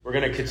We're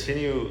going to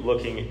continue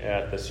looking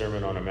at the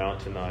Sermon on the Mount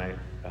tonight,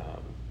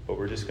 but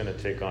we're just going to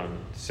take on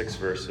 6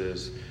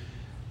 verses.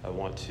 I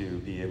want to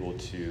be able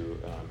to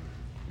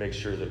make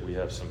sure that we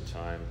have some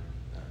time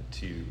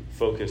to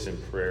focus in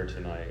prayer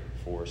tonight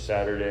for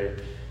Saturday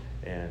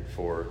and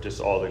for just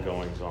all the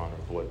goings on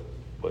of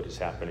what is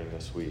happening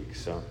this week.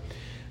 So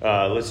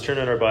let's turn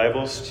in our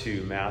Bibles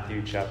to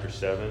Matthew chapter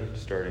 7,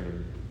 starting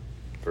in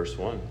verse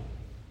 1.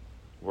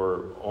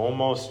 We're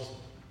almost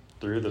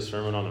through the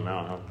Sermon on the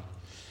Mount, huh?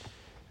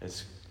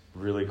 It's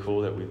really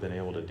cool that we've been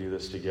able to do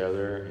this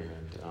together,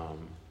 and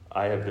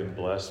I have been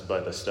blessed by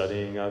the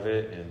studying of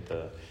it and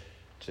the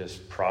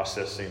just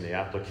processing the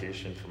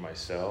application for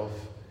myself.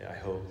 I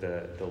hope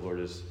that the Lord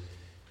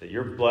that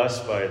you're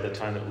blessed by the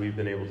time that we've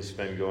been able to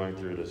spend going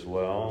through it as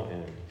well,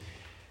 and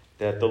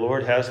that the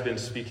Lord has been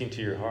speaking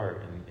to your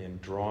heart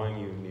and drawing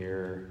you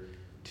near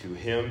to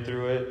Him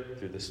through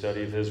the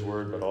study of His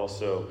Word, but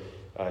also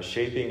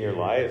shaping your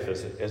life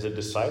as a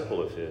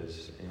disciple of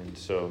His. And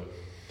so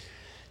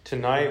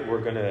tonight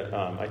we're going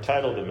to, I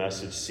titled the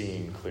message,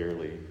 Seeing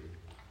Clearly.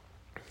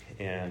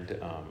 And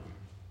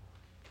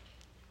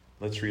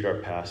let's read our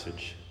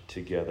passage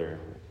together.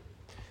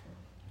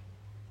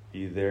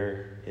 You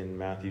there in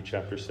Matthew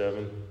chapter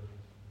 7?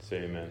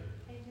 Say amen.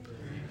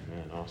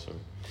 Amen. Awesome.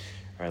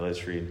 All right,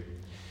 let's read.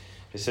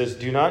 It says,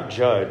 "Do not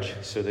judge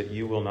so that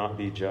you will not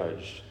be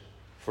judged.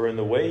 For in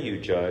the way you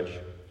judge,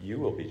 you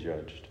will be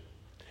judged.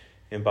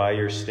 And by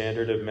your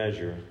standard of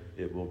measure,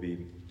 it will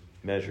be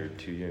measured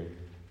to you.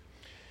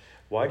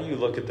 Why do you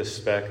look at the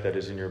speck that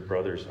is in your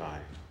brother's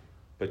eye,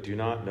 but do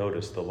not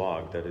notice the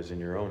log that is in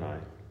your own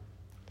eye?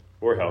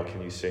 Or how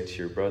can you say to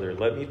your brother,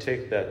 'Let me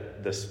take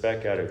the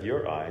speck out of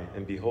your eye,'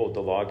 and behold,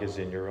 the log is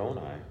in your own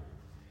eye?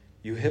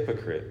 You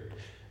hypocrite!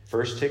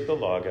 First take the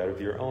log out of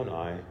your own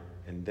eye,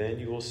 and then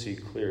you will see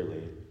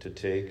clearly to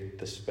take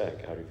the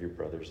speck out of your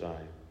brother's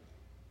eye.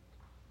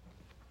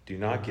 Do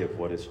not give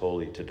what is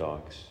holy to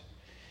dogs,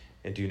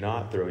 and do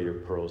not throw your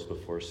pearls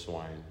before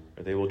swine,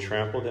 or they will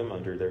trample them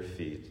under their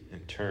feet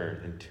and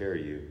turn and tear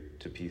you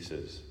to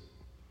pieces."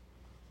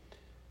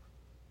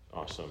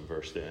 Awesome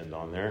verse to end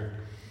on there.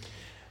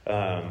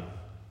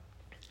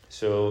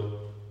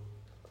 So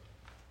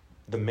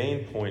the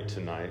main point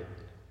tonight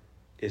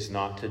is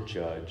not to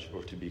judge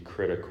or to be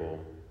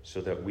critical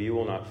so that we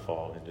will not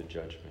fall into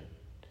judgment.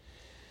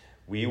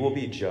 We will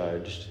be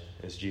judged,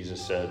 as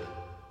Jesus said,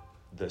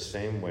 the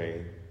same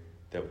way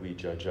that we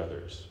judge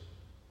others,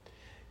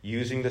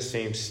 using the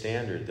same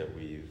standard that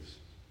we use.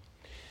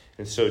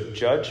 And so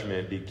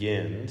judgment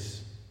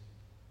begins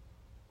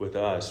with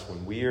us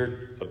when we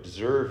are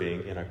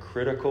observing in a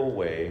critical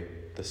way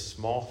the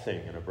small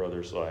thing in a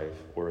brother's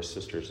life or a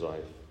sister's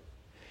life.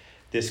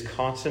 This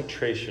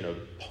concentration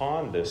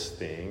upon this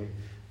thing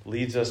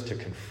leads us to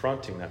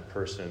confronting that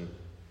person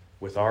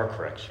with our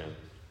correction,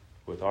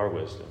 with our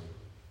wisdom,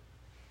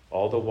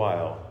 all the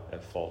while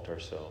at fault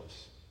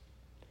ourselves.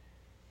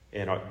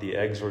 And the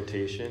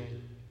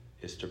exhortation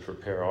is to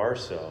prepare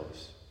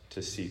ourselves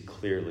to see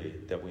clearly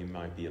that we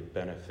might be a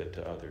benefit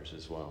to others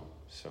as well.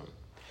 So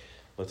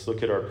let's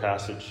look at our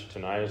passage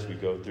tonight as we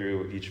go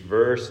through each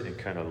verse and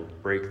kind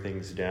of break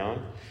things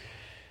down.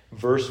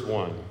 Verse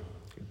 1,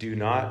 "Do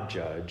not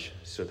judge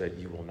so that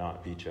you will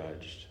not be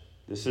judged."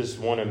 This is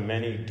one of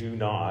many do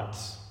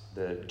nots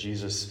that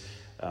Jesus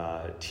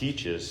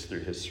teaches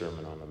through his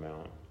Sermon on the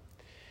Mount.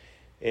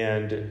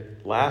 And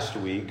last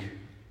week,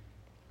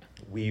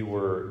 we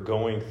were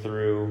going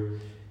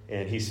through,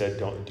 and he said,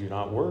 do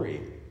not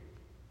worry.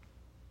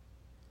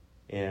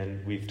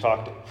 And we've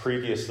talked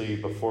previously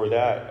before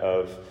that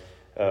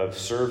of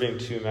serving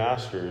 2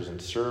 masters and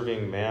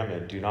serving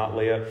mammon. Do not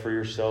lay up for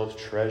yourselves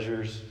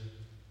treasures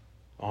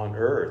on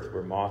earth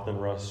where moth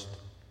and rust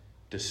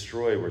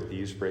destroy, where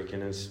thieves break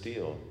in and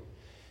steal.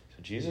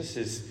 So Jesus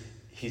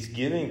he's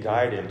giving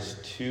guidance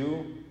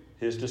to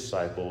his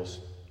disciples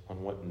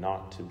on what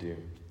not to do.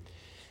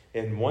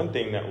 And one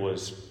thing that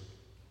was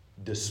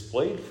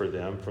displayed for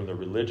them from the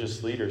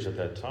religious leaders at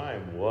that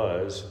time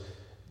was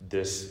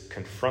this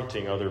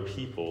confronting other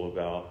people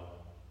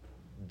about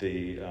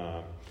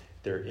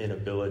their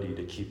inability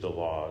to keep the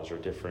laws or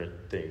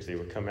different things. They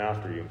would come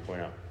after you and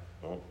point out,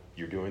 well,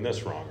 you're doing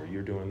this wrong or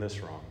you're doing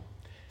this wrong.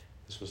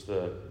 This was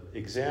the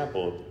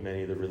example of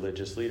many of the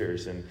religious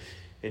leaders. And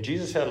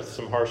Jesus had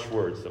some harsh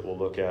words that we'll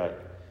look at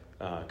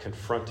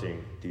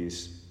confronting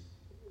these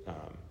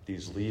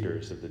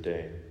leaders of the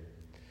day.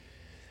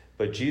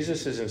 But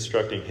Jesus is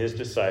instructing his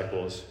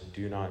disciples,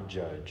 do not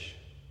judge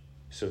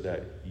so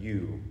that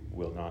you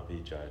will not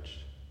be judged.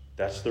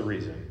 That's the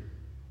reason.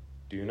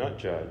 Do not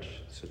judge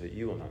so that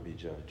you will not be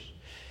judged.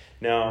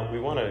 Now, we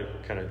want to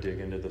kind of dig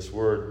into this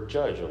word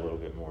judge a little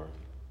bit more.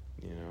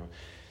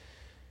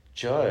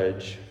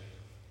 Judge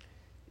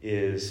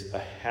is a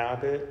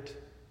habit,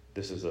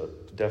 this is a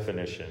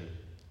definition,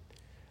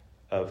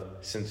 of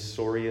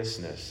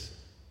censoriousness.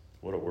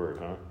 What a word,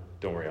 huh?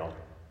 Don't worry, I'll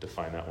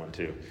define that one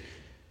too.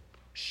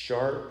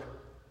 Sharp,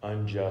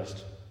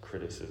 unjust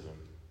criticism.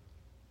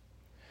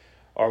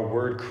 Our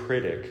word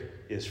critic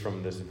is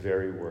from this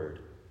very word.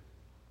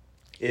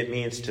 It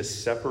means to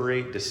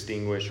separate,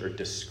 distinguish, or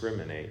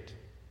discriminate.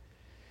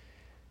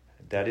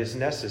 That is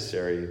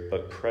necessary,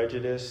 but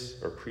prejudice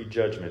or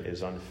prejudgment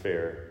is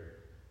unfair.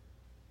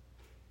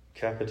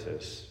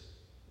 Capitis,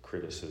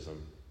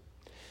 criticism.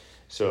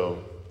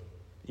 So,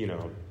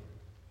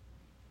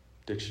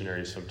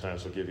 dictionaries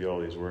sometimes will give you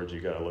all these words.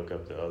 You got to look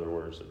up the other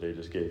words that they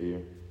just gave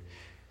you.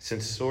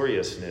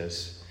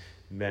 Censoriousness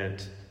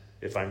meant,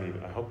 I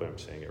hope I'm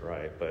saying it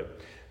right,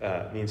 but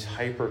means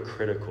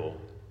hypercritical,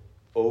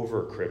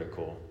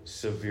 overcritical,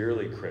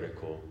 severely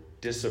critical,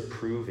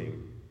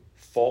 disapproving,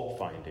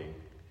 fault-finding.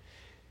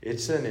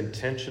 It's an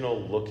intentional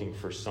looking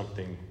for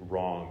something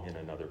wrong in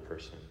another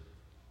person.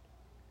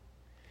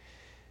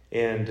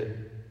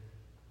 And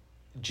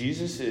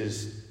Jesus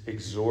is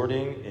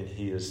exhorting and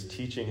he is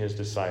teaching his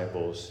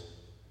disciples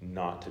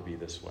not to be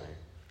this way.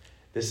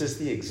 This is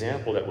the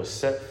example that was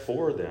set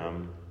for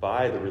them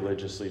by the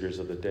religious leaders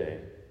of the day.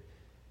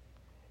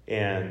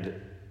 And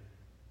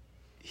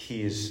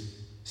he's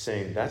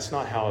saying, that's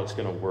not how it's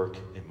going to work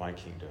in my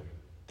kingdom.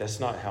 That's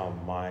not how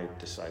my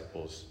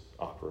disciples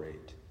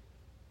operate.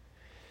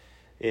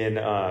 In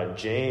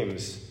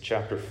James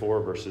chapter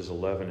 4, verses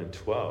 11 and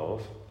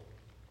 12,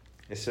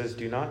 it says,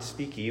 do not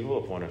speak evil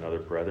of one another,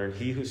 brethren.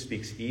 He who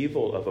speaks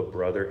evil of a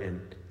brother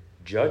and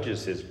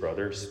judges his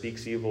brother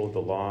speaks evil of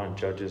the law and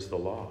judges the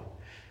law.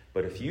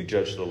 But if you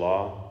judge the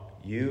law,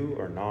 you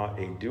are not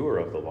a doer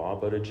of the law,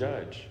 but a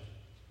judge.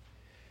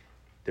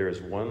 There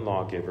is one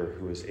lawgiver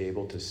who is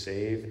able to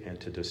save and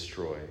to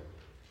destroy.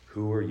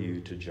 Who are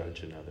you to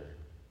judge another?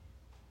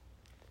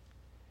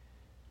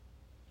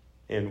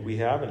 And we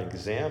have an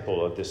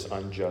example of this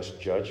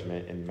unjust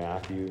judgment in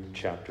Matthew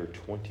chapter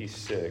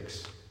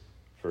 26,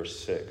 verse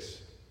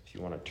 6. If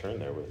you want to turn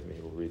there with me,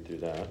 we'll read through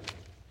that.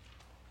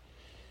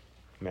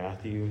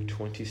 Matthew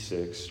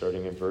 26,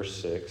 starting in verse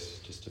 6,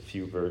 just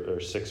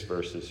a 6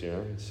 verses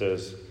here. It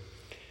says,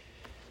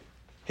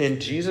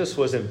 and Jesus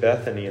was in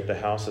Bethany at the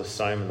house of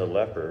Simon the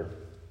leper.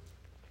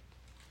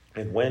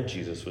 And when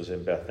Jesus was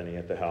in Bethany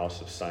at the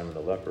house of Simon the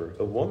leper,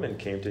 a woman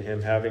came to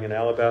him having an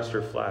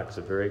alabaster flask,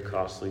 a very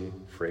costly,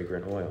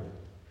 fragrant oil.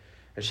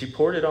 And she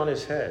poured it on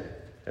his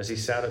head as he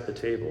sat at the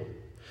table.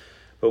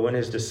 But when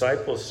his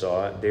disciples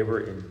saw it, they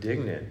were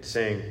indignant,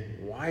 saying,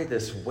 why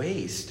this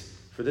waste?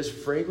 For this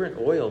fragrant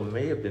oil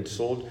may have been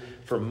sold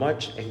for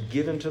much and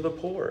given to the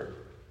poor.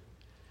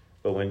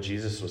 But when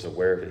Jesus was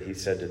aware of it, he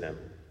said to them,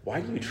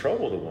 why do you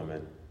trouble the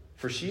woman?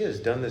 For she has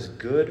done this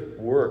good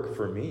work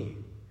for me.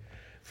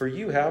 For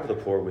you have the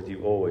poor with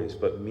you always,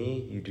 but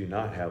me you do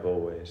not have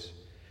always.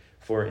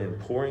 For in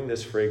pouring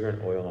this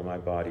fragrant oil on my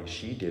body,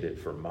 she did it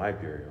for my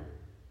burial.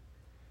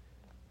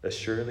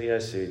 Assuredly I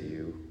say to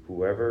you,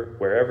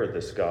 wherever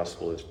this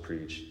gospel is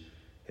preached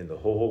in the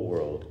whole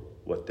world,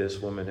 what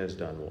this woman has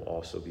done will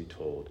also be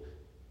told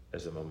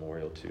as a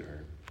memorial to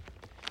her.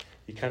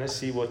 You kind of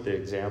see what the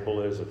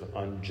example is of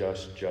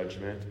unjust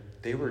judgment.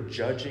 They were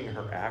judging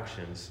her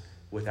actions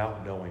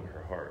without knowing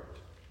her heart.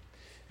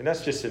 And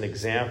that's just an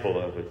example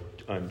of an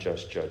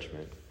unjust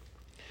judgment.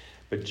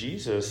 But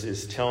Jesus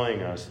is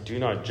telling us, do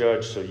not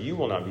judge so you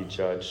will not be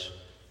judged.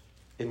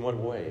 In what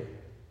way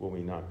will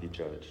we not be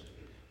judged?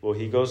 Well,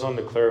 he goes on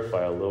to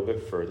clarify a little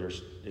bit further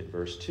in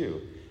verse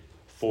 2.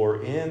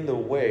 For in the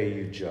way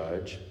you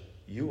judge,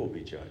 you will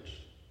be judged.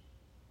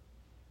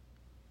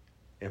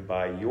 And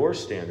by your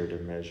standard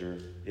of measure,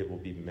 it will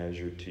be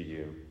measured to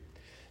you.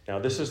 Now,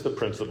 this is the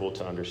principle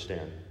to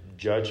understand.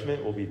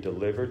 Judgment will be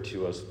delivered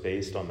to us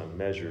based on the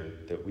measure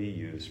that we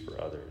use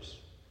for others.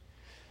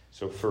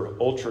 So if we're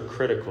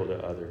ultra-critical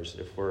to others,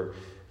 if we're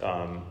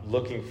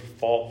looking for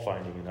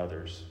fault-finding in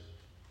others,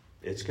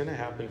 it's going to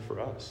happen for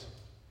us.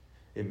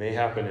 It may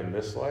happen in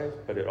this life,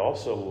 but it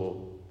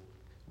also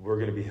we're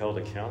going to be held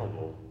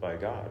accountable by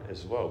God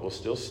as well. We'll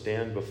still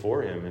stand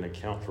before him and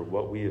account for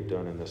what we have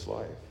done in this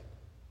life.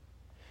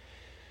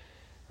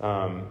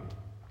 Pastor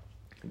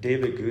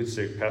David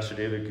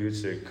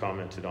Gutzig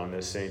commented on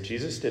this, saying,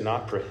 Jesus did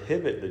not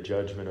prohibit the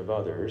judgment of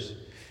others.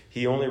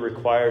 He only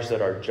requires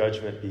that our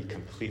judgment be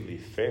completely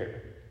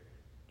fair,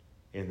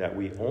 in that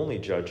we only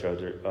judge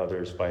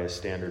others by a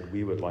standard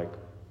we would like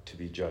to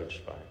be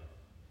judged by.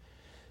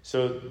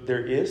 So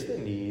there is the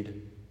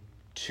need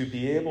to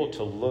be able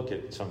to look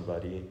at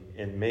somebody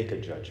and make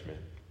a judgment.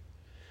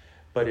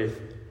 But if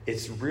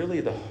it's really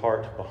the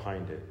heart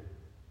behind it,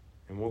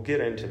 and we'll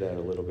get into that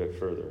a little bit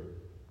further.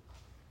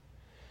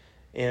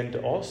 And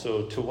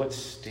also, to what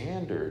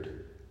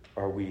standard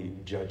are we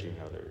judging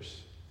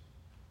others?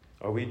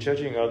 Are we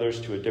judging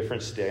others to a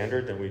different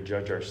standard than we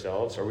judge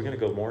ourselves? Are we going to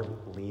go more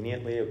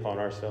leniently upon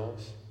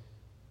ourselves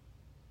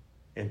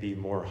and be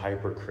more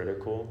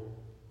hypercritical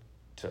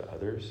to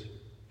others?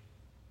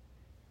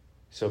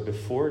 So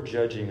before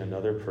judging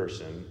another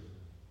person,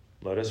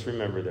 let us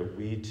remember that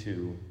we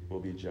too will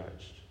be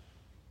judged.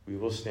 We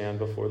will stand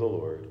before the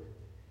Lord,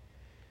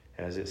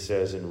 as it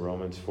says in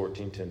Romans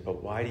 14:10,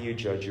 but why do you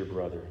judge your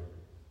brother?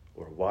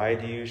 Or why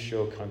do you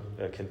show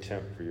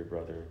contempt for your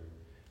brother?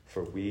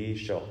 For we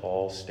shall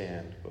all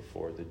stand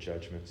before the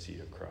judgment seat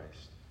of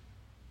Christ.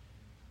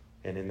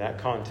 And in that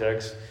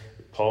context,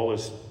 Paul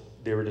is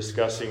they were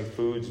discussing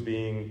foods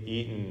being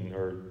eaten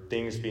or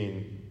things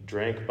being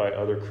drank by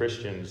other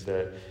Christians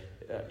that,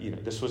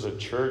 this was a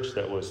church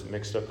that was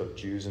mixed up of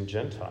Jews and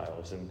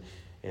Gentiles.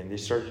 And they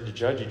started to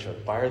judge each other.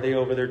 Why are they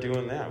over there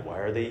doing that? Why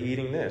are they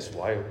eating this?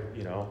 Why,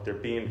 they're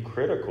being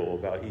critical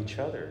about each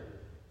other.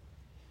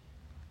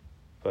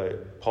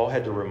 But Paul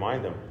had to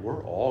remind them,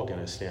 we're all going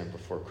to stand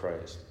before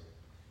Christ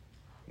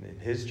in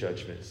his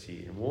judgment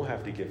seat, and we'll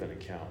have to give an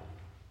account.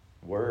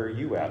 Where are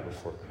you at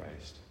before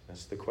Christ?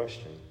 That's the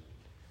question.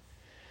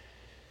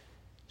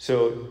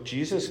 So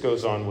Jesus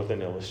goes on with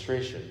an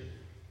illustration,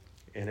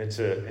 and it's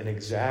an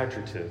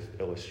exaggerative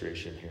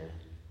illustration here.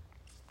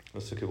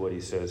 Let's look at what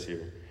he says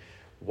here.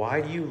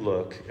 Why do you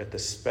look at the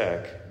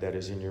speck that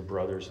is in your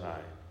brother's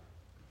eye,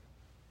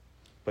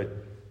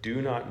 but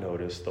do not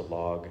notice the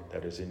log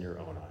that is in your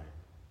own eye?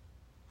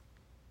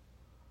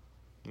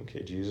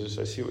 Okay, Jesus,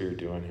 I see what you're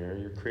doing here.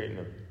 You're creating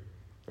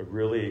a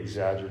really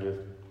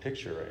exaggerative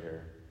picture right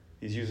here.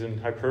 He's using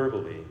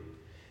hyperbole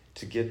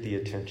to get the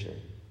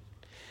attention.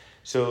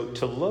 So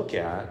to look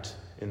at,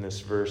 in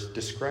this verse,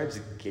 describes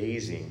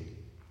gazing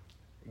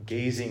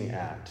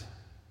at,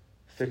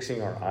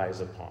 fixing our eyes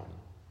upon.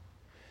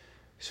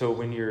 So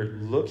when you're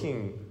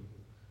looking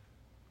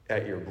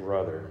at your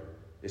brother,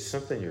 it's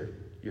something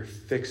you're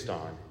fixed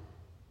on.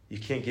 You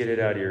can't get it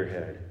out of your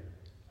head.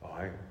 Oh,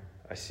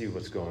 I see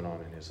what's going on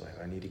in his life.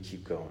 I need to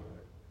keep going.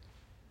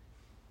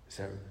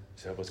 Is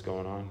that what's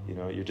going on?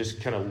 You're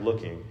just kind of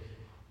looking.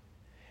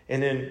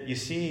 And then you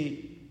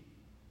see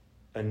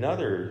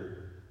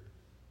another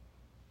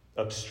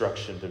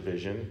obstruction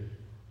division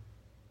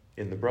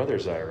in the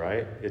brother's eye,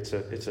 right? It's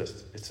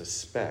a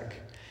speck.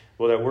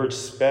 Well, that word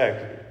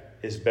speck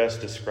is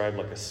best described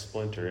like a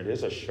splinter. It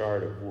is a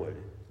shard of wood.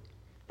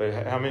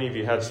 But how many of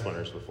you had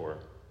splinters before?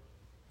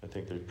 I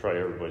think there's probably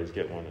everybody's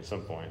get one at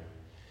some point.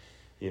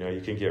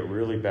 You can get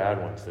really bad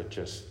ones that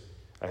just,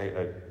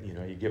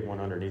 you get one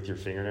underneath your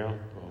fingernail.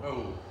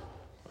 Oh,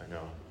 I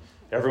know.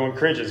 Everyone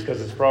cringes because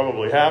it's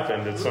probably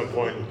happened at some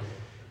point,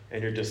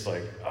 and you're just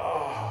like,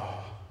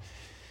 oh,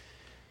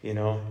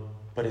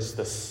 But it's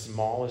the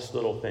smallest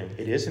little thing.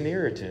 It is an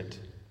irritant,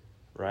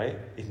 right?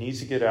 It needs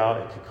to get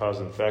out. It could cause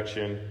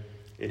infection.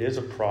 It is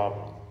a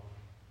problem.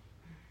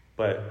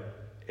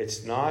 But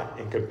it's not,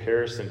 in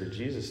comparison to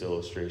Jesus'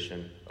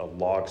 illustration, a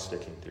log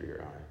sticking through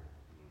your eye.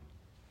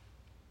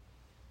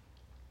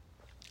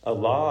 A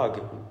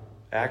log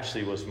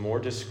actually was more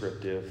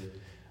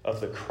descriptive of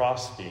the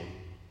crossbeam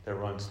that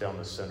runs down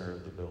the center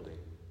of the building.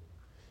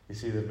 You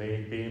see the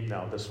main beam?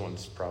 Now this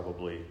one's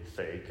probably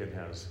fake and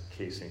has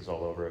casings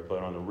all over it,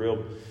 but on the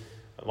real,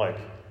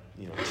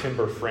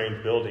 timber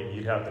framed building,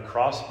 you'd have the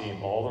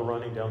crossbeam all the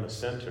running down the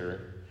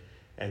center,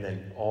 and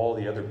then all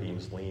the other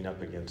beams lean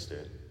up against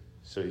it.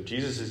 So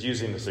Jesus is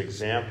using this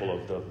example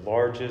of the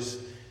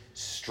largest,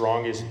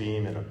 strongest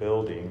beam in a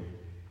building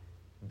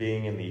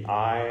being in the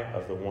eye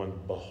of the one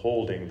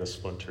beholding the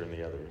splinter in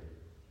the other.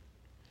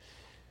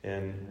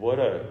 And what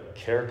a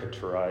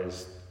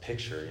caricaturized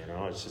picture,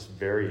 it's just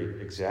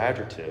very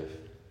exaggerative.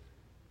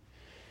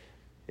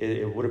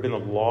 It would have been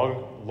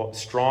the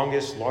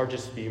strongest,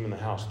 largest beam in the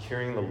house,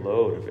 carrying the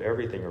load of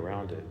everything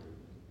around it.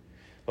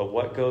 But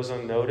what goes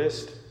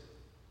unnoticed?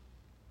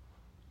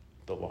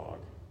 The log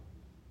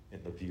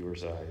in the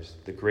viewer's eyes.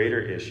 The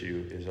greater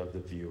issue is of the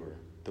viewer,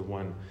 the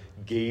one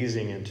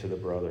gazing into the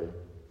brother.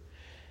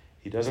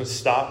 He doesn't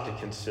stop to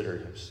consider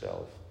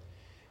himself.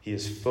 He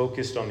is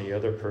focused on the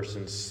other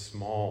person's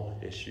small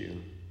issue.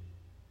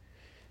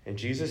 And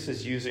Jesus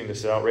is using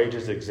this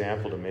outrageous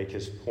example to make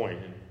his point.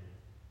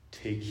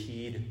 Take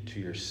heed to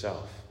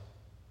yourself.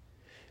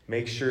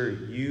 Make sure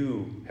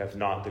you have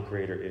not the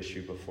greater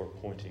issue before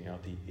pointing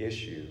out the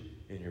issue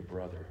in your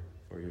brother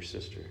or your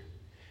sister.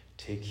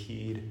 Take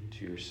heed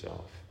to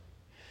yourself.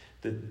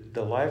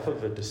 The life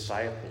of a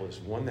disciple is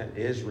one that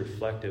is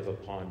reflective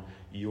upon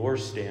your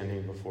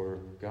standing before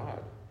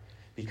God,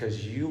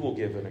 because you will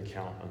give an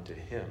account unto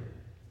him.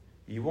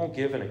 You won't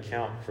give an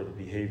account for the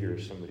behavior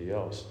of somebody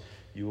else.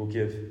 You will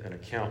give an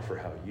account for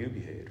how you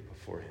behaved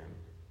before him.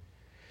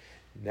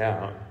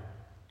 Now,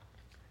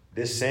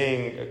 this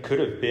saying could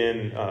have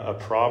been a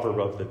proverb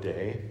of the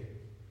day,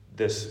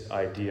 this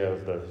idea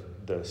of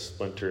the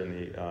splinter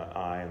in the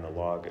eye and the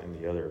log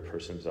in the other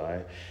person's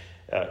eye.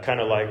 Kind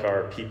of like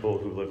our people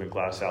who live in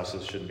glass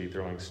houses shouldn't be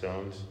throwing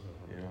stones.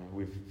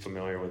 We're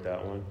familiar with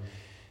that one.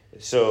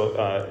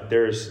 So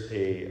there's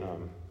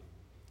an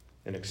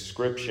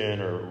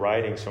inscription or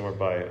writing somewhere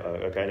by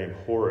a guy named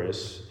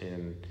Horace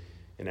in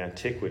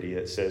antiquity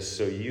that says,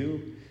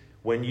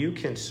 when you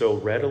can so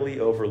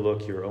readily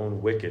overlook your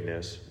own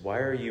wickedness, why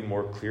are you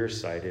more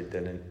clear-sighted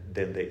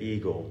than the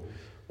eagle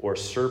or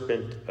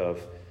serpent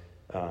of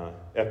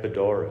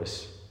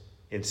Epidaurus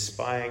in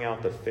spying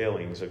out the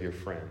failings of your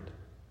friend?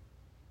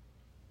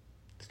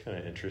 It's kind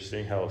of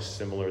interesting how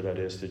similar that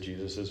is to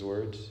Jesus'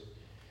 words.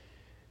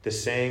 The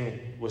saying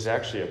was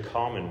actually a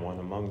common one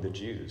among the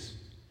Jews.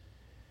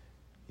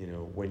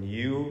 When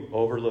you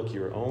overlook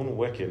your own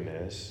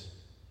wickedness,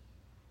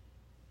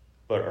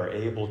 but are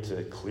able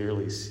to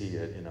clearly see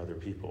it in other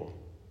people,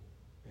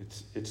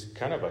 It's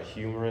kind of a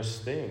humorous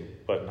thing,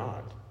 but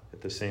not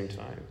at the same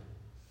time.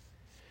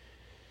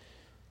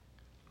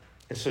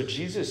 And so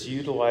Jesus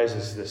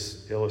utilizes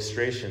this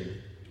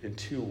illustration in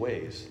two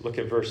ways. Look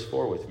at verse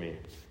 4 with me.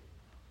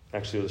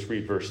 Actually, let's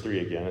read verse 3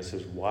 again. It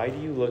says, "Why do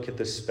you look at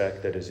the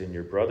speck that is in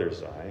your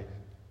brother's eye?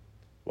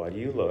 Why do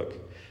you look,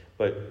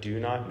 but do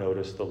not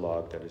notice the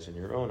log that is in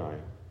your own eye?"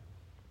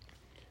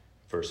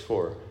 Verse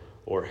 4,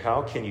 "Or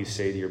how can you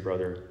say to your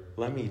brother,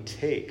 'Let me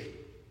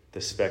take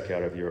the speck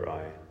out of your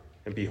eye,'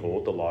 and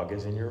behold, the log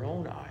is in your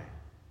own eye?"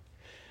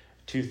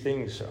 Two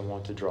things I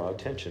want to draw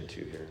attention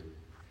to here.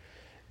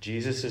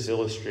 Jesus'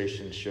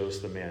 illustration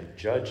shows the man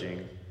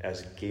judging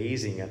as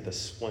gazing at the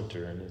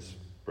splinter in his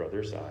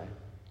brother's eye.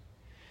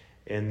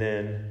 And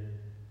then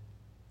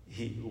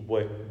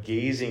what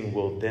gazing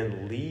will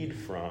then lead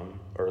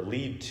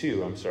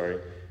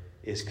to,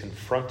 is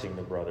confronting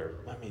the brother.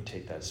 "Let me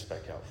take that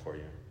speck out for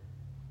you."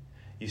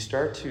 You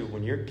start to,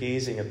 when you're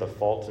gazing at the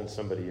faults in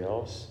somebody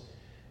else,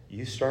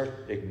 you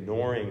start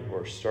ignoring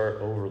or start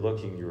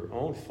overlooking your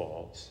own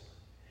faults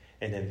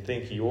and then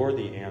think you're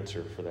the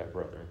answer for that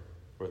brother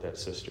or that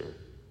sister.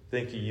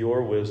 Think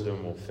your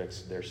wisdom will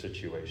fix their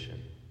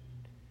situation.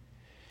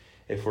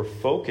 If we're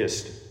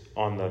focused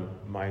on the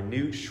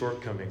minute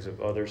shortcomings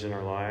of others in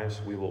our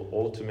lives, we will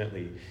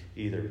ultimately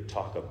either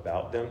talk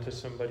about them to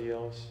somebody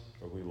else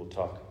or we will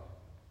talk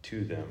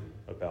to them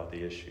about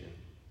the issue.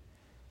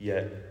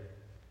 Yet,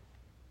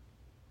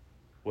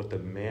 what the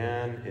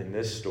man in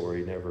this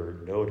story never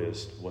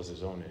noticed was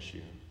his own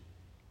issue,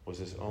 was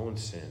his own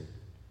sin,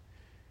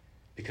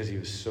 because he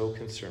was so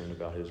concerned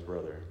about his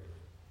brother.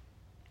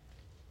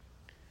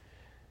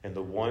 And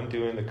the one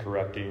doing the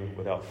correcting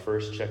without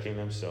first checking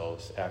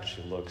themselves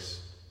actually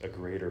looks a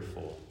greater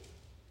fool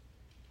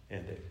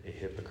and a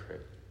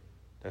hypocrite.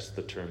 That's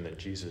the term that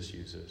Jesus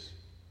uses.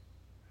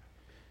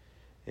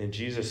 And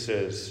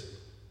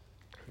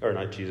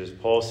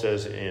Paul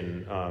says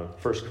in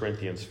 1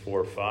 Corinthians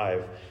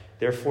 4:5,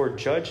 "Therefore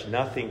judge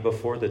nothing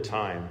before the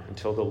time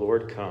until the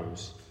Lord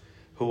comes,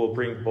 who will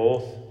bring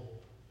both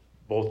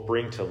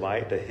bring to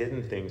light the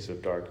hidden things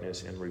of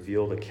darkness and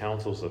reveal the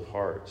counsels of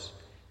hearts.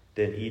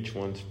 Then each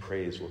one's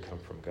praise will come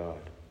from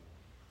God."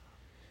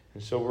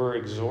 And so we're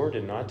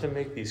exhorted not to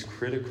make these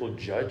critical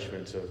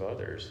judgments of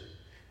others,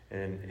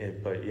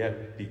 but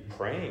yet be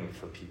praying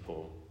for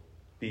people,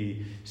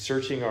 be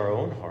searching our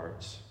own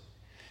hearts.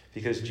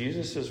 Because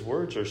Jesus'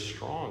 words are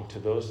strong to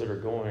those that are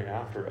going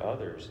after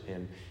others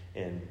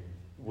and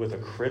with a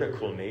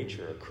critical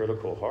nature, a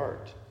critical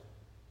heart.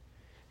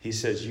 He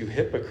says, "You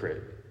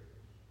hypocrite,"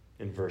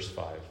 in verse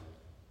 5.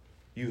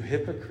 "You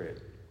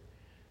hypocrite.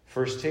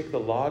 First take the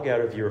log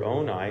out of your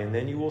own eye, and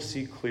then you will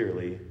see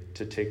clearly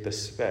to take the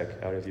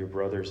speck out of your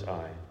brother's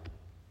eye."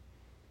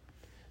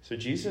 So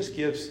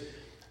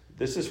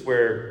this is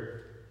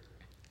where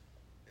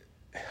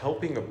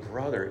helping a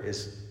brother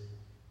is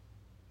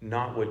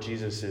not what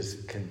Jesus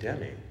is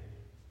condemning.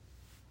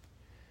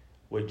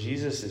 What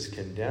Jesus is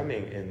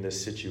condemning in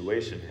this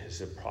situation is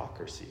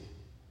hypocrisy.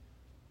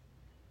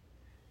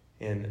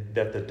 And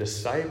that the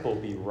disciple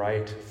be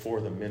right for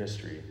the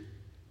ministry,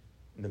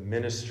 the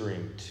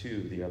ministering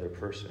to the other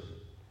person.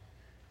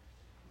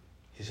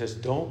 He says,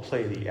 don't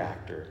play the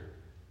actor.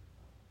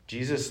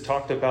 Jesus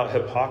talked about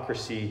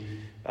hypocrisy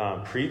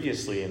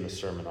previously in the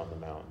Sermon on the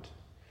Mount.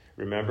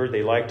 Remember,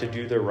 they like to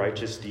do their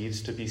righteous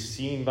deeds to be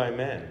seen by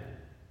men.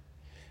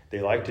 They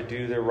like to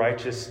do their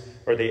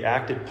they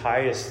acted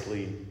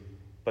piously,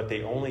 but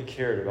they only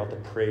cared about the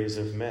praise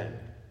of men.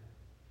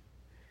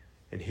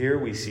 And here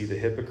we see the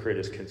hypocrite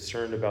is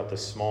concerned about the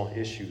small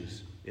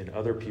issues in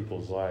other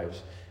people's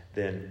lives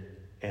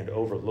and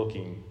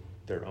overlooking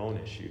their own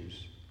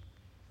issues.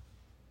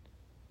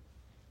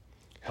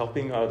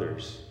 Helping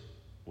others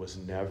was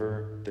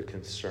never the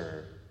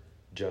concern,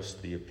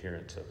 just the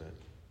appearance of it.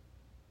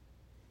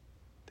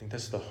 I think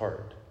that's the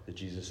heart that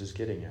Jesus is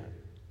getting at.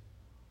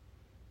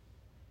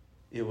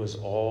 It was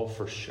all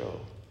for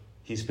show.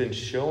 He's been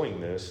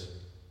showing this.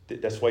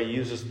 That's why he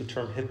uses the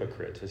term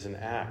hypocrite as an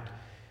act.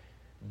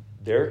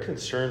 Their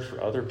concern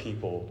for other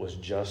people was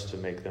just to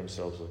make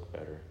themselves look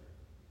better.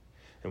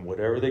 And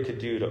whatever they could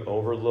do to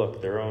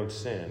overlook their own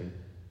sin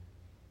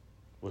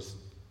was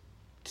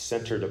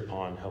centered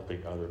upon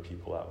helping other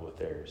people out with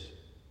theirs.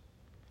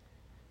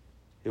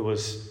 It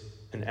was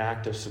an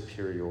act of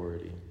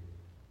superiority.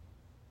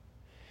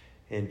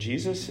 And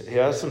Jesus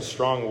has some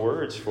strong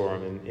words for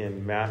him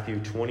in Matthew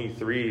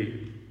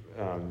 23,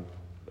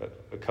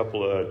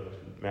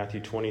 Matthew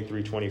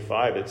 23,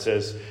 25. It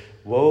says,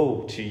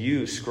 "Woe to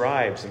you,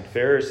 scribes and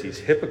Pharisees,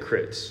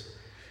 hypocrites!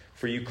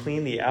 For you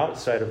clean the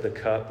outside of the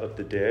cup of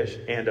the dish,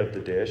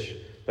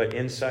 but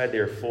inside they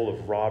are full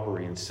of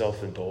robbery and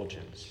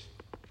self-indulgence."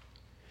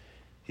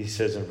 He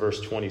says in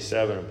verse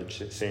 27 of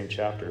the same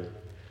chapter,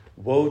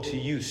 "Woe to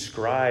you,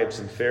 scribes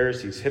and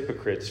Pharisees,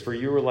 hypocrites, for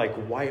you are like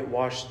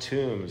whitewashed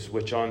tombs,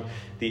 which on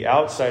the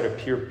outside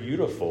appear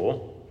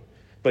beautiful,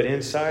 but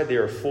inside they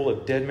are full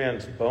of dead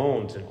man's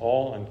bones and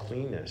all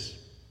uncleanness.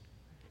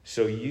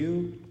 So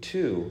you,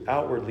 too,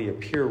 outwardly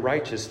appear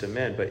righteous to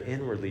men, but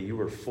inwardly you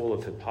are full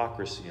of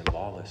hypocrisy and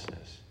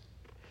lawlessness."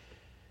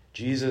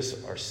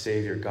 Jesus, our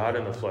Savior, God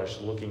in the flesh,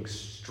 looking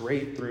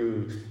straight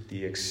through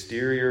the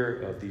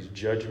exterior of these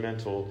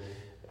judgmental,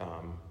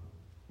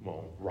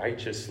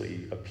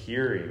 righteously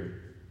appearing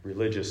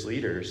religious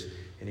leaders,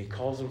 and he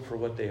calls them for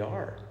what they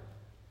are.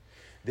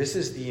 This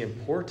is the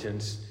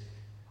importance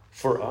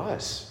for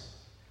us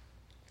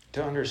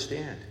to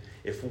understand.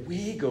 If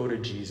we go to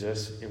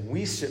Jesus and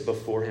we sit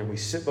before him, we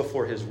sit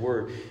before his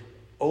word,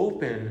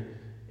 open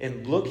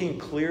and looking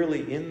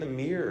clearly in the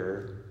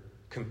mirror,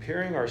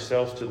 comparing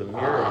ourselves to the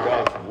mirror of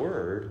God's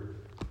word,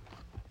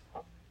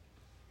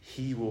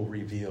 he will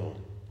reveal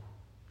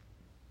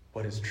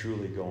what is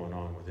truly going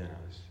on within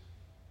us.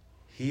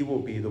 He will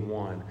be the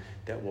one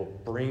that will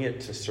bring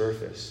it to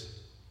surface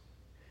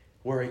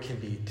where it can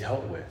be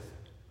dealt with.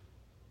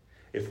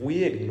 If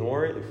we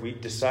ignore it, if we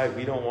decide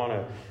we don't want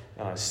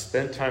to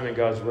spend time in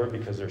God's word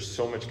because there's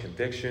so much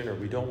conviction, or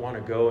we don't want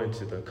to go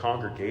into the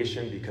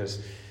congregation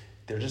because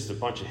they're just a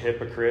bunch of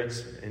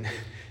hypocrites, and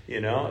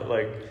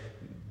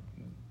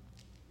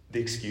the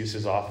excuse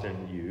is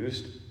often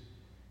used.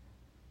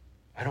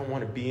 I don't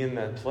want to be in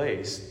that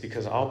place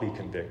because I'll be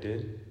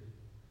convicted.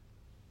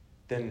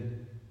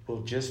 Then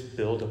we'll just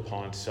build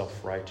upon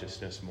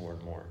self-righteousness more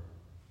and more.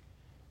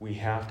 We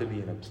have to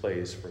be in a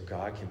place where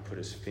God can put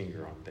his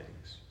finger on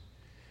things.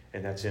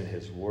 And that's in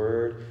his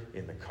word,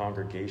 in the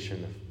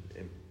congregation,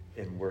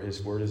 and where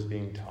his word is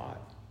being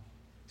taught.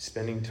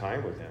 Spending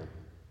time with him.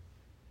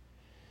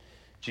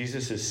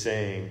 Jesus is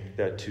saying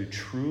that to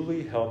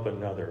truly help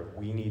another,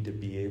 we need to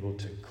be able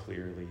to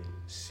clearly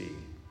see.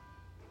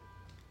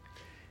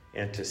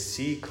 And to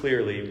see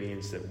clearly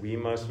means that we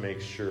must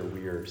make sure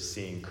we are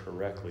seeing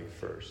correctly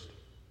first.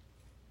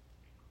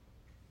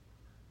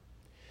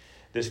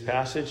 This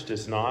passage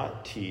does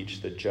not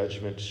teach that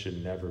judgment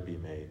should never be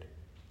made.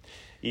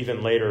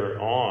 Even later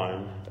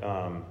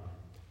on,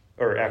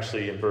 or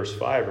actually in verse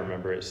 5,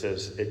 remember, it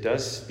says, it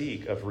does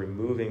speak of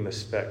removing the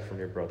speck from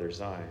your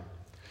brother's eye.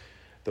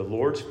 The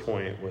Lord's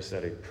point was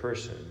that a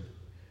person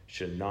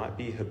should not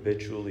be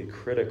habitually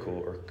critical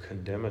or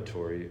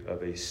condemnatory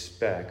of a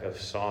speck of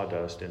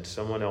sawdust in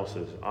someone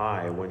else's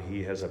eye when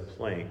he has a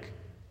plank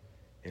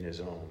in his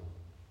own.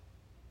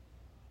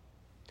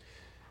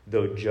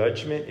 Though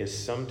judgment is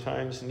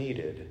sometimes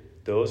needed,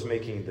 those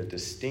making the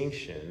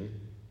distinction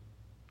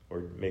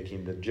or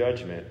making the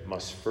judgment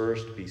must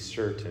first be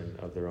certain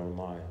of their own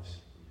lives.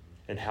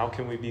 And how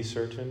can we be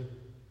certain?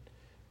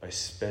 By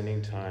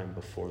spending time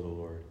before the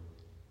Lord.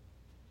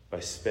 By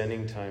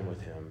spending time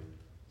with him.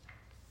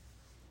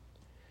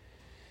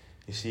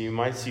 You see, you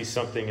might see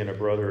something in a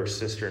brother or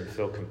sister and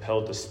feel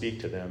compelled to speak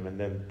to them, and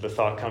then the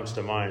thought comes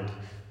to mind,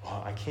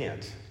 well, I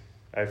can't.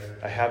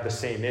 I have the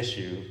same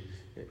issue.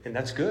 And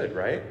that's good,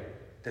 right?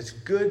 That's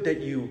good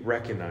that you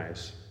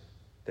recognize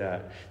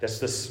that. That's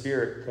the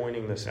Spirit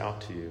pointing this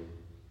out to you.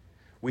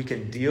 We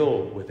can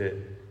deal with it,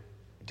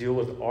 deal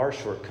with our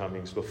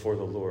shortcomings before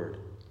the Lord.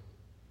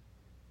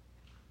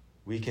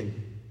 We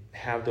can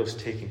have those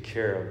taken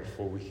care of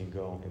before we can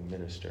go and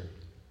minister.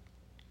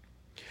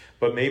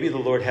 But maybe the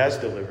Lord has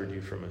delivered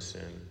you from a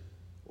sin,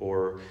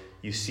 or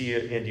you see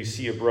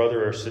a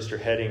brother or sister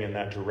heading in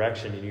that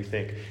direction, and you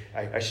think,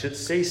 I should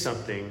say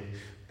something,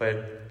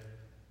 but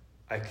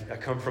I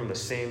come from the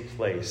same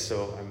place,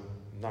 so I'm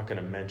not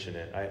going to mention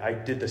it. I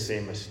did the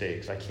same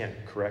mistakes. I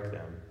can't correct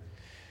them.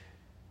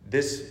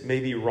 This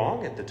may be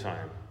wrong at the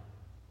time.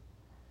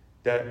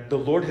 That the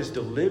Lord has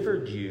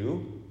delivered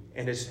you,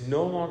 and it's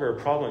no longer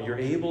a problem. You're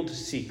able to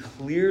see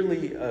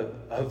clearly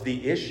of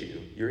the issue.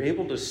 You're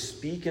able to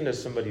speak into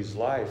somebody's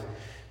life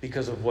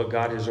because of what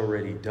God has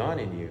already done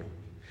in you.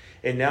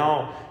 And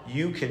now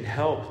you can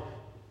help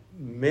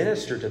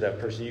minister to that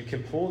person. You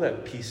can pull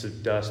that piece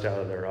of dust out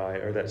of their eye,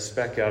 or that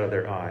speck out of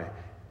their eye,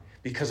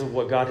 because of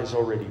what God has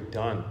already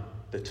done,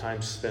 the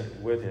time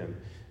spent with him,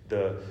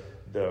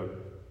 the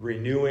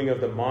renewing of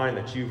the mind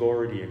that you've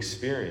already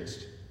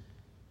experienced.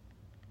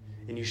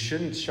 And you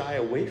shouldn't shy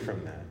away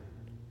from that.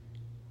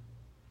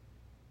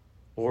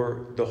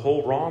 Or the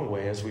whole wrong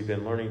way, as we've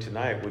been learning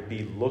tonight, would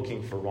be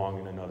looking for wrong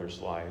in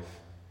another's life,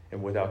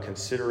 and without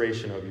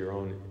consideration of your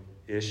own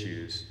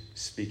issues,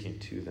 speaking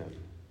to them.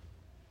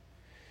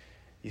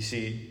 You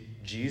see,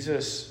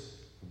 Jesus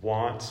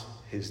wants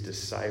his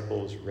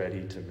disciples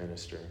ready to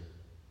minister.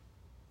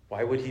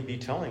 Why would he be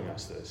telling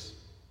us this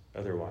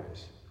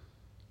otherwise?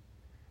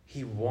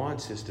 He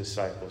wants his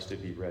disciples to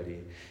be ready.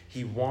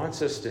 He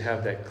wants us to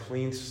have that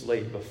clean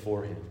slate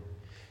before him.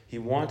 He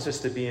wants us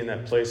to be in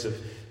that place of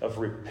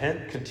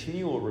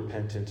continual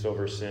repentance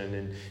over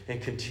sin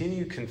and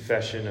continued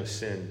confession of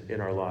sin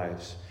in our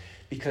lives,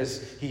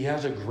 because he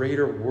has a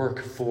greater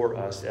work for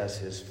us as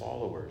his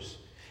followers.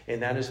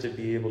 And that is to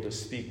be able to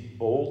speak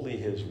boldly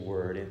his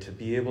word and to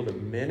be able to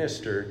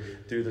minister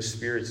through the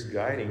Spirit's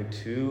guiding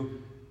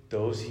to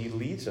those he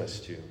leads us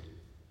to.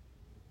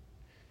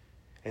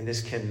 And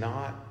this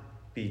cannot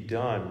be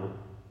done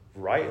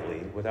rightly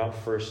without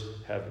first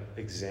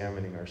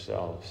examining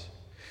ourselves,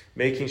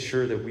 making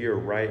sure that we are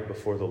right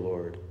before the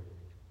Lord,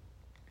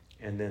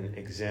 and then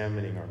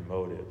examining our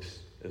motives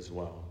as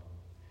well.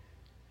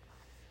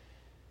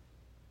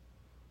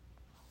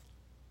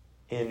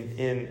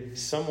 in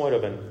somewhat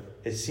of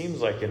it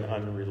seems like an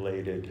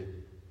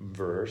unrelated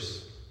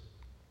verse,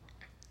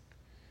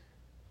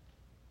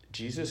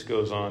 Jesus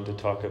goes on to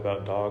talk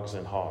about dogs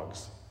and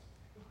hogs.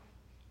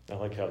 I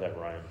like how that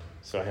rhymed,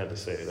 so I had to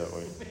say it that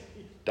way.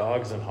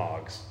 Dogs and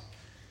hogs.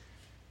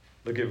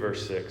 Look at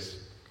verse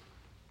 6.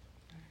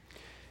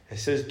 It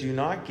says, "Do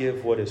not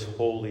give what is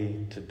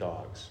holy to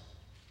dogs,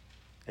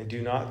 and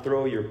do not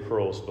throw your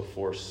pearls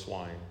before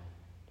swine,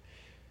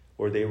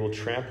 or they will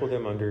trample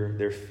them under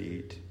their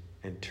feet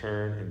and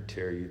turn and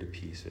tear you to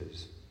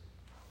pieces."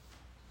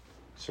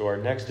 So our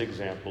next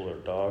example are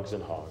dogs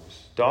and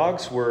hogs.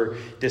 Dogs were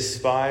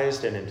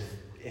despised and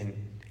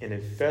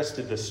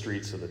infested the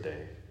streets of the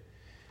day.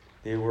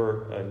 They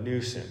were a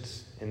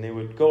nuisance, and they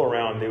would go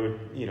around, they would,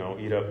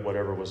 eat up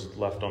whatever was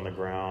left on the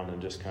ground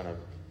and just kind of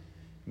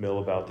mill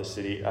about the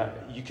city.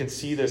 You can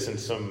see this in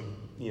some,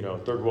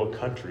 third world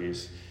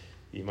countries.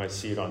 You might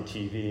see it on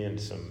TV in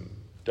some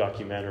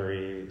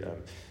documentary.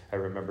 I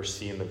remember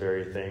seeing the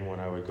very thing when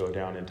I would go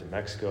down into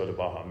Mexico, to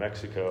Baja,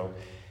 Mexico.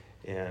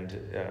 And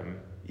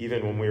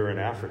even when we were in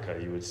Africa,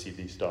 you would see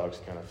these dogs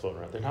kind of floating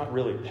around. They're not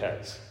really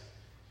pets.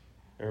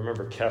 I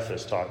remember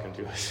Kefis talking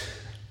to us.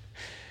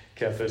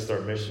 Kefis, our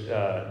mission,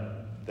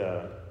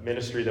 the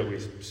ministry that we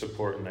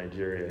support in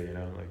Nigeria,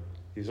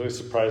 he's always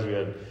surprised we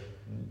had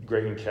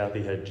Greg and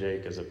Kathy had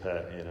Jake as a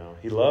pet,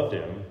 He loved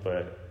him,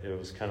 but it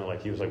was kind of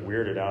like, he was like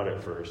weirded out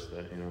at first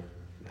that,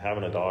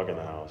 having a dog in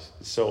the house.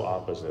 It's so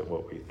opposite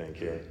what we think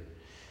here.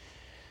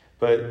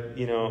 But,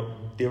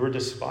 they were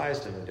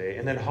despised in the day.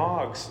 And then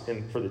hogs,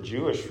 and for the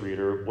Jewish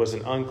reader, was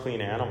an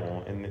unclean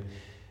animal,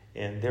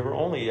 and they were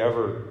only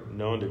ever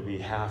known to be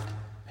half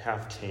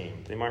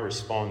tamed. They might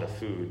respond to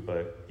food,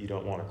 but you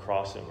don't want to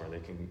cross them or they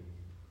can,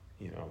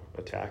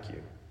 attack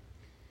you.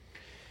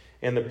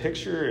 And the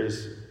picture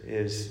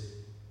is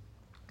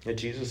that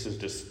Jesus is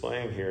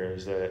displaying here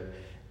is that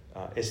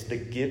it's the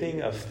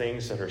giving of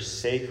things that are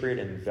sacred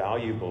and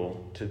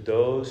valuable to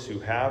those who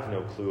have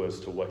no clue as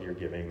to what you're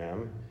giving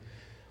them,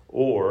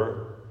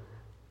 or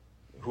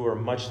who are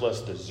much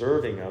less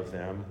deserving of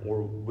them,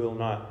 or will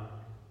not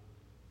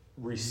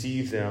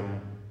receive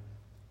them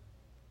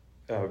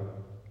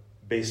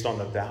based on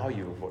the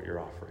value of what you're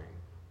offering.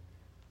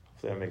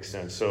 If that makes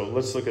sense. So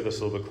let's look at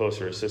this a little bit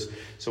closer. It says,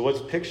 so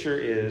what's picture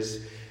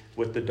is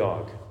with the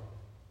dog.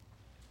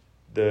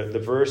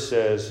 The verse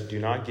says, "Do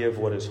not give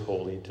what is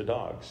holy to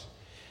dogs."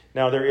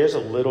 Now there is a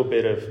little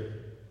bit of,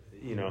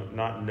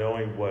 not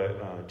knowing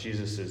what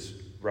Jesus is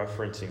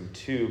referencing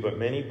to, but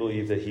many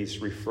believe that he's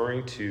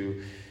referring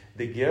to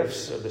the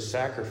gifts of the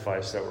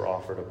sacrifice that were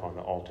offered upon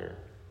the altar.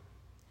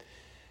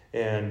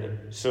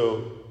 And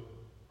so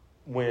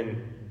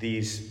when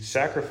these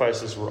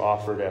sacrifices were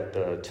offered at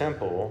the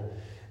temple,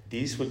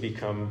 these would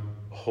become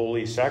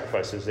holy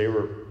sacrifices. They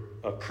were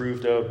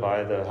approved of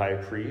by the high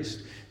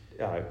priest,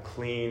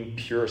 clean,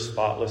 pure,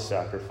 spotless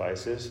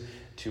sacrifices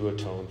to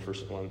atone for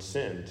one's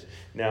sins.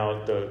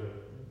 Now,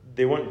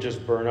 they wouldn't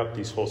just burn up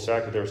these whole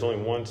sacrifices. There was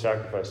only one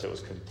sacrifice that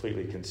was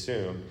completely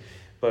consumed,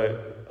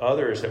 but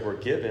others that were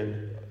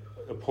given,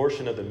 a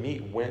portion of the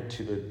meat went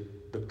to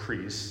the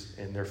priests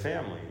and their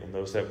family and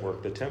those that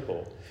worked the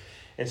temple.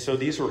 And so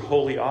these were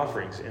holy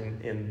offerings,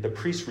 and the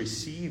priests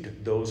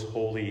received those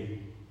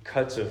holy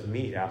cuts of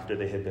meat after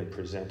they had been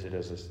presented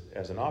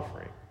as an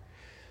offering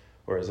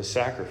or as a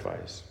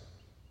sacrifice.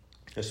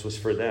 This was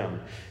for them.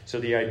 So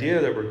the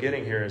idea that we're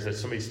getting here is that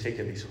somebody's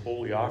taking these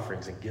holy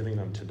offerings and giving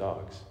them to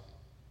dogs.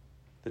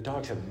 The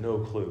dogs have no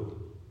clue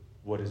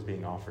what is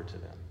being offered to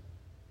them.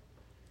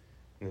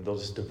 And they'll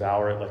just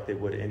devour it like they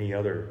would any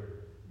other,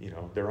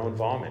 their own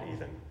vomit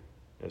even,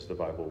 as the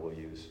Bible will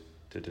use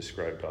to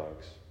describe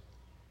dogs.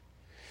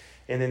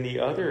 And then the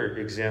other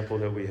example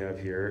that we have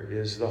here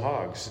is the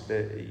hogs.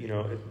 That,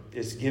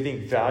 it's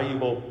giving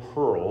valuable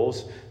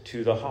pearls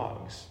to the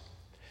hogs.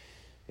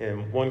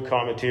 And one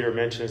commentator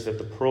mentions that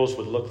the pearls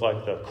would look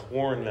like the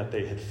corn that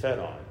they had fed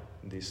on,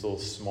 these little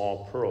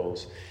small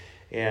pearls.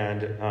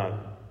 And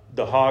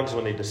the hogs,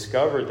 when they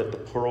discovered that the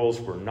pearls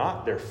were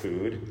not their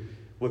food,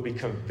 would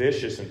become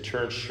vicious and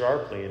turn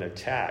sharply and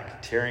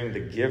attack, tearing the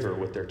giver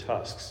with their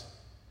tusks.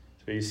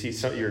 So you see,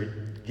 you're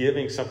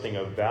giving something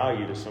of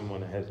value to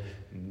someone that has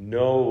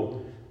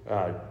no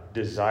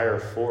desire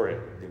for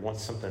it. They want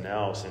something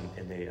else,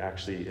 and they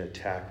actually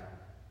attack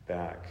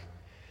back.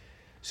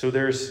 So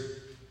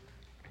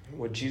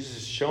what Jesus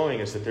is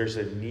showing is that there's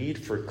a need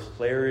for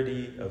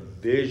clarity of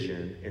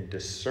vision and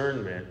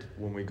discernment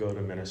when we go to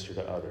minister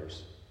to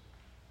others.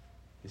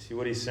 You see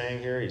what he's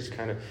saying here? He's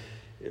kind of,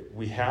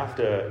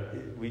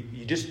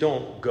 you just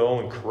don't go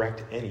and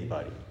correct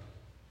anybody.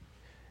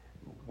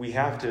 We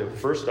have to,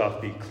 first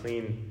off, be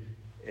clean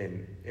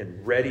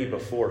and ready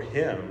before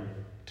him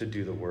to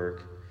do the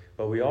work,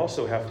 but we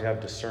also have to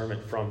have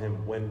discernment from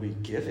him when we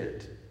give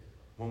it,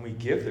 when we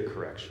give the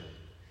correction.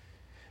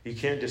 You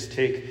can't just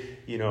take,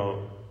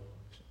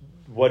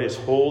 what is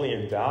holy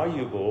and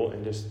valuable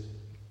and just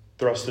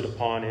thrust it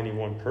upon any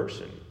one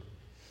person,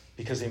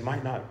 because they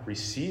might not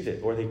receive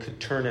it, or they could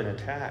turn and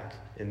attack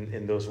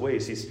in those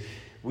ways.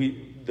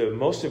 The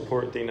most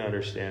important thing to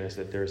understand is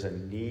that there's a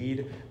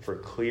need for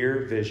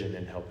clear vision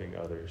in helping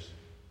others.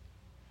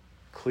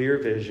 Clear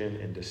vision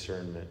and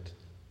discernment.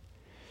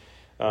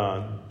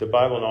 The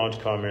Bible Knowledge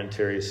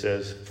Commentary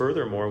says,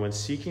 furthermore, when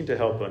seeking to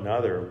help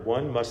another,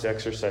 one must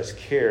exercise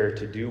care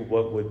to do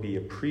what would be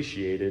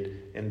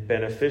appreciated and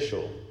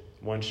beneficial.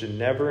 One should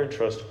never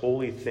entrust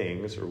holy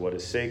things, or what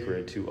is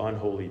sacred, to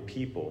unholy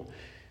people,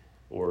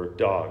 or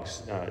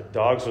dogs.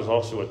 Dogs was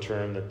also a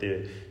term that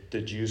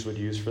the Jews would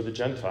use for the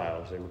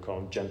Gentiles. They would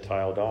call them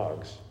Gentile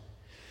dogs,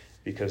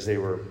 because they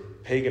were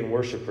pagan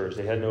worshipers.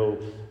 They had no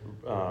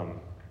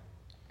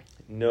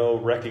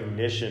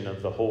recognition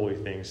of the holy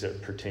things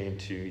that pertain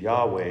to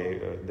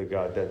Yahweh, the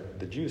God that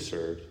the Jews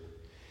served.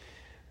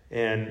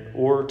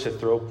 Or to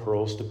throw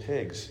pearls to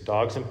pigs.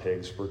 Dogs and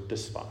pigs were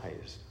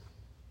despised.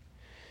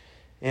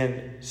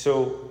 And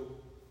so,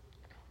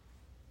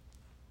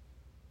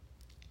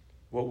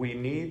 what we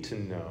need to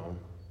know,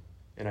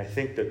 and I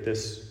think that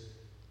this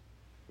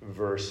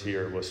verse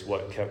here was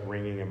what kept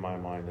ringing in my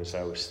mind as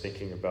I was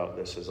thinking about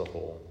this as a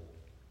whole.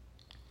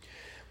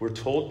 We're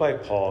told by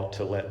Paul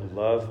to let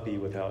love be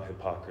without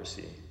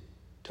hypocrisy,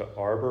 to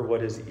arbor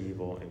what is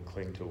evil and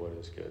cling to what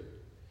is good.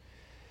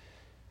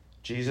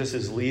 Jesus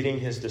is leading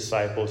his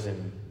disciples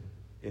in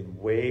the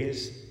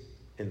ways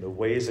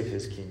of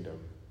his kingdom,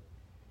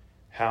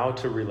 how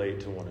to relate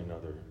to one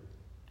another,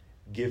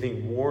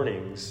 giving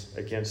warnings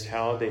against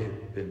how they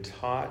have been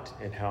taught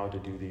and how to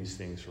do these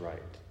things right.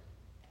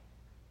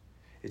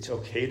 It's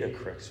okay to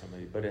correct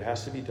somebody, but it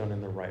has to be done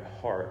in the right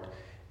heart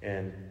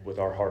and with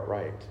our heart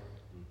right.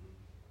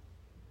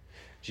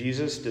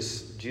 Jesus'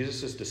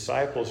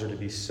 disciples are to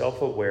be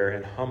self-aware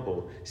and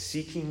humble,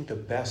 seeking the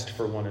best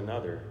for one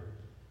another.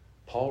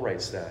 Paul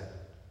writes that.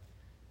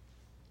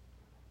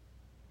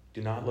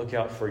 Do not look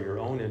out for your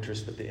own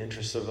interests, but the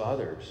interests of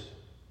others.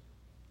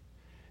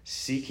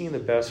 Seeking the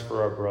best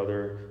for our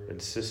brother and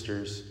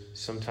sisters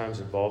sometimes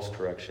involves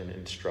correction,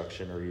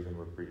 instruction, or even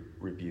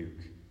rebuke.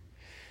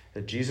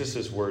 And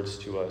Jesus' words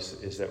to us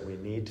is that we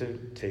need to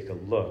take a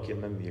look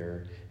in the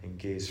mirror and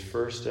gaze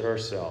first at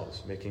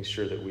ourselves, making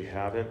sure that we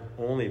haven't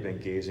only been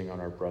gazing on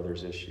our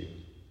brother's issue.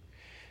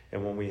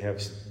 And when we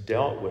have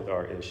dealt with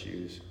our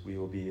issues, we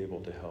will be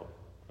able to help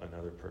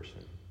another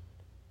person.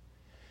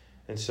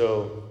 And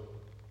so,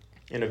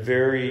 in a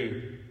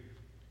very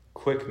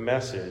quick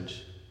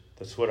message,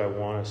 that's what I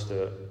want us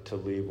to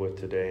leave with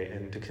today,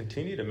 and to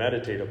continue to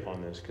meditate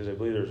upon this, because I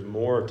believe there's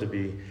more to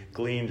be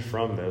gleaned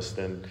from this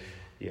than,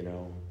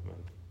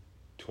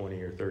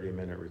 20 or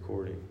 30-minute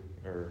recording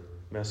or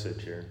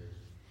message here.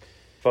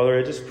 Father,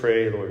 I just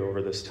pray, Lord,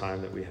 over this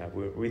time that we have.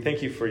 We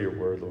thank you for your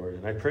word, Lord,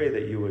 and I pray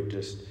that you would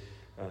just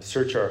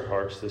search our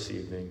hearts this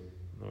evening,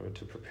 Lord,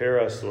 to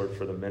prepare us, Lord,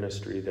 for the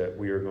ministry that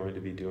we are going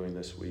to be doing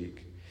this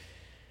week.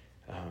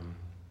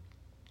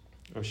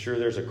 I'm sure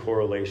there's a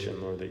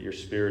correlation, Lord, that your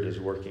Spirit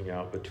is working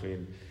out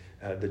between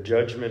the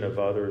judgment of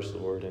others,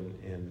 Lord,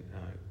 and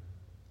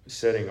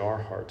setting our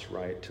hearts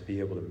right to be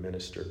able to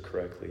minister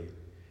correctly,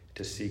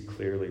 to see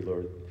clearly,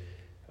 Lord,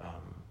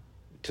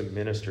 to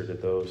minister to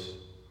those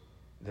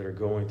that are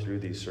going through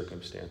these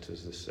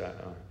circumstances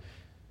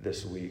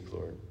this week,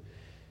 Lord.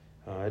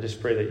 I just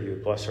pray that you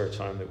would bless our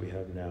time that we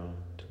have now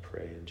to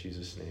pray in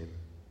Jesus' name.